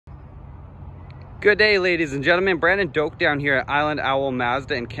Good day, ladies and gentlemen. Brandon Doak down here at Island Owl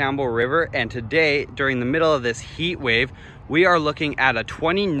Mazda in Campbell River, and today, during the middle of this heat wave, we are looking at a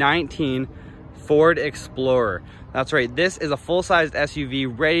 2019 Ford Explorer. That's right, this is a full-sized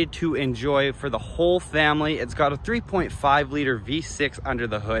SUV ready to enjoy for the whole family. It's got a 3.5 liter V6 under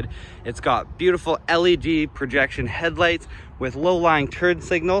the hood. It's got beautiful LED projection headlights with low-lying turn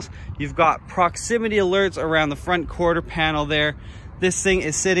signals. You've got proximity alerts around the front quarter panel there. This thing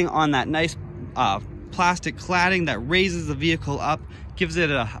is sitting on that nice plastic cladding that raises the vehicle up, gives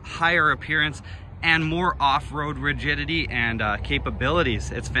it a higher appearance and more off-road rigidity and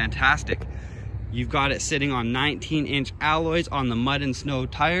capabilities. It's fantastic. You've got it sitting on 19-inch alloys on the mud and snow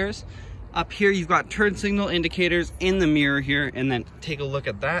tires. Up here you've got turn signal indicators in the mirror here, and then take a look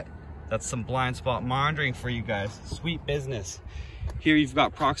at that. That's some blind spot monitoring for you guys. Sweet business. Here you've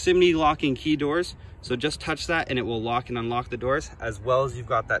got proximity locking key doors. So just touch that and it will lock and unlock the doors, as well as you've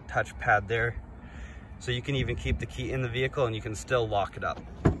got that touch pad there. So you can even keep the key in the vehicle and you can still lock it up.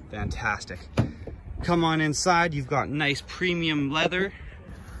 Fantastic. Come on inside, you've got nice premium leather,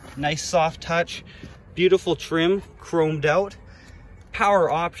 nice soft touch, beautiful trim, chromed out. Power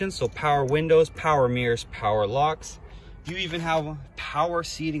options, so power windows, power mirrors, power locks. You even have power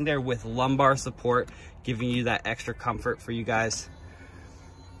seating there with lumbar support, giving you that extra comfort for you guys.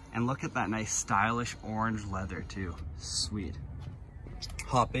 And look at that nice stylish orange leather too. Sweet.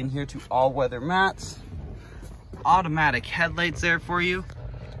 Hop in here to all-weather mats. Automatic headlights there for you.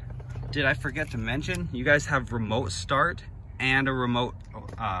 Did I forget to mention, you guys have remote start and a remote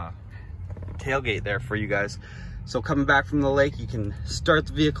tailgate there for you guys. So coming back from the lake, you can start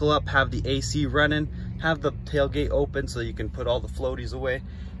the vehicle up, have the AC running, have the tailgate open so you can put all the floaties away.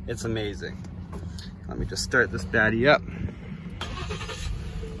 It's amazing. Let me just start this baddie up.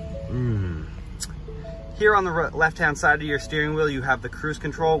 Here on the left-hand side of your steering wheel, you have the cruise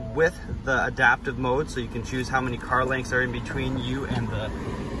control with the adaptive mode, so you can choose how many car lengths are in between you and the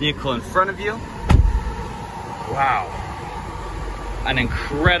vehicle in front of you. Wow. An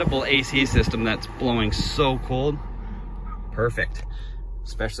incredible AC system that's blowing so cold. Perfect.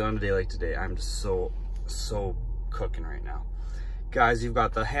 Especially on a day like today. I'm just so cooking right now. Guys, you've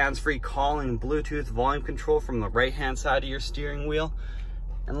got the hands-free calling Bluetooth volume control from the right-hand side of your steering wheel.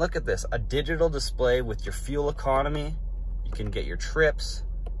 And look at this, a digital display with your fuel economy. You can get your trips,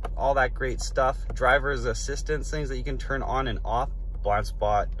 all that great stuff. Driver's assistance, things that you can turn on and off. Blind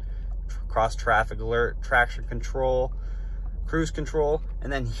spot, cross traffic alert, traction control, cruise control.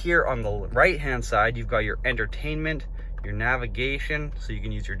 And then here on the right hand side, you've got your entertainment, your navigation, so you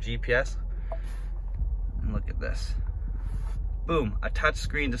can use your GPS. And look at this. Boom, a touch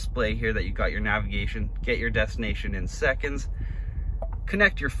screen display here that you got your navigation, get your destination in seconds.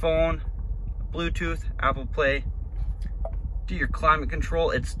 Connect your phone, Bluetooth, Apple Play, do your climate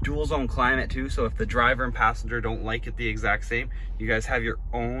control. It's dual zone climate too, so if the driver and passenger don't like it the exact same, you guys have your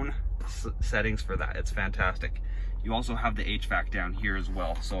own settings for that. It's fantastic. You also have the HVAC down here as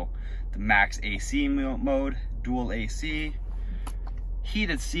well, so the max AC mode, dual AC,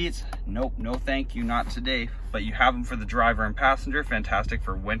 heated seats. Nope, no thank you, not today, but you have them for the driver and passenger. Fantastic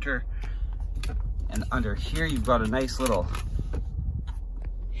for winter. And under here you've got a nice little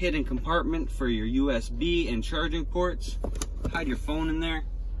hidden compartment for your USB and charging ports. Hide your phone in there.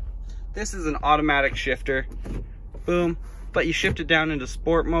 This is an automatic shifter. Boom. But you shift it down into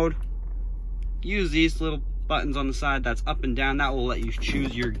sport mode. Use these little buttons on the side. That's up and down. That will let you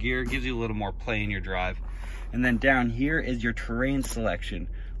choose your gear. Gives you a little more play in your drive. And then down here is your terrain selection.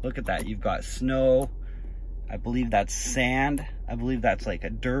 Look at that. You've got snow. I believe that's sand. I believe that's like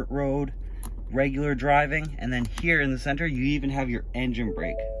a dirt road. Regular driving. And then here in the center you even have your engine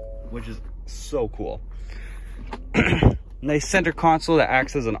brake, which is so cool. Nice center console that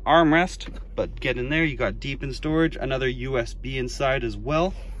acts as an armrest, but get in there, you got deep in storage, another USB inside as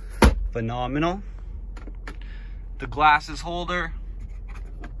well. Phenomenal. The glasses holder,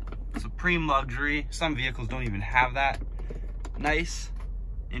 supreme luxury. Some vehicles don't even have that. Nice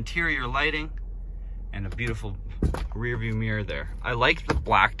interior lighting and a beautiful rear view mirror there. I like the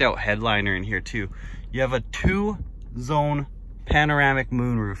blacked out headliner in here too. You have a 2-zone panoramic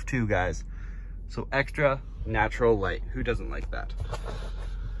moonroof too, guys. So extra natural light. Who doesn't like that?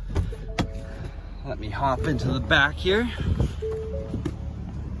 Let me hop into the back here.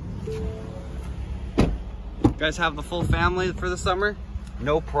 You guys have the full family for the summer?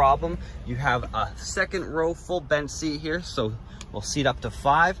 No problem. You have a second row full bench seat here, so we'll seat up to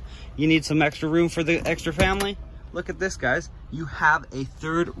 5. You need some extra room for the extra family? Look at this, guys. You have a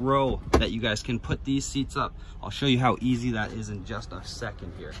third row that you guys can put these seats up. I'll show you how easy that is in just a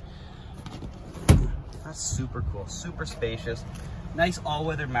second here. That's super cool, super spacious. Nice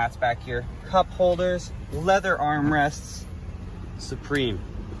all-weather mats back here. Cup holders, leather armrests, supreme.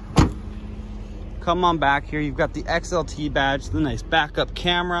 Come on back here. You've got the XLT badge, the nice backup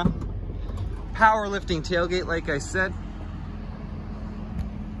camera, powerlifting tailgate, like I said.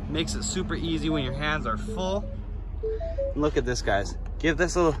 Makes it super easy when your hands are full. And look at this, guys. Give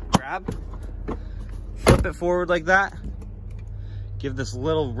this a little grab, flip it forward like that. Give this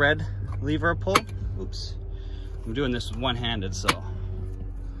little red lever a pull. Oops, I'm doing this one-handed, so.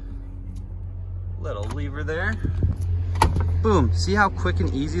 Little lever there. Boom, see how quick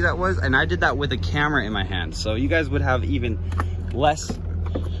and easy that was? And I did that with a camera in my hand, so you guys would have even less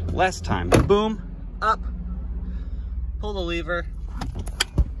time. Boom, up, pull the lever.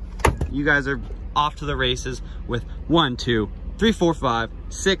 You guys are off to the races with 1, 2, 3, 4, 5,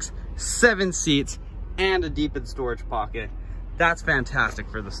 6, 7 seats and a deepened storage pocket. That's fantastic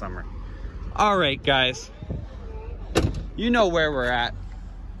for the summer. All right, guys, you know where we're at.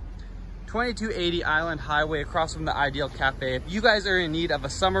 2280 Island Highway across from the Ideal Cafe. If you guys are in need of a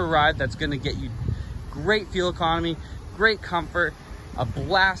summer ride that's gonna get you great fuel economy, great comfort, a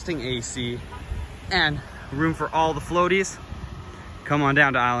blasting AC, and room for all the floaties, come on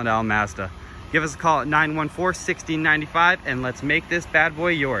down to Island Isle Mazda. Give us a call at 914-1695 and let's make this bad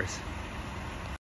boy yours.